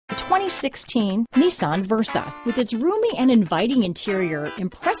2016 Nissan Versa. With its roomy and inviting interior,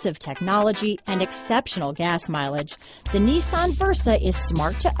 impressive technology, and exceptional gas mileage, the Nissan Versa is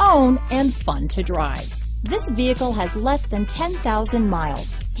smart to own and fun to drive. This vehicle has less than 10,000 miles.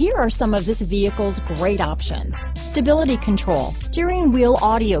 Here are some of this vehicle's great options: stability control, steering wheel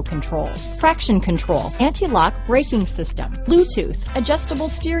audio controls, traction control, anti-lock braking system, Bluetooth, adjustable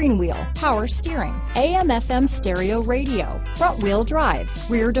steering wheel, power steering, AM/FM stereo radio, front wheel drive,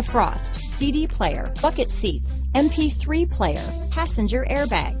 rear defrost, CD player, bucket seats, MP3 player, passenger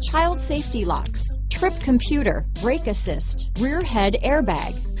airbag, child safety locks, trip computer, brake assist, rear head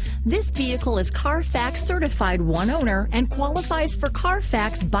airbag. This vehicle is Carfax certified one owner and qualifies for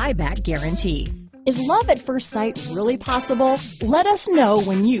Carfax buyback guarantee. Is love at first sight really possible? Let us know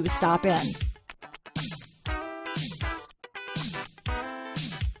when you stop in.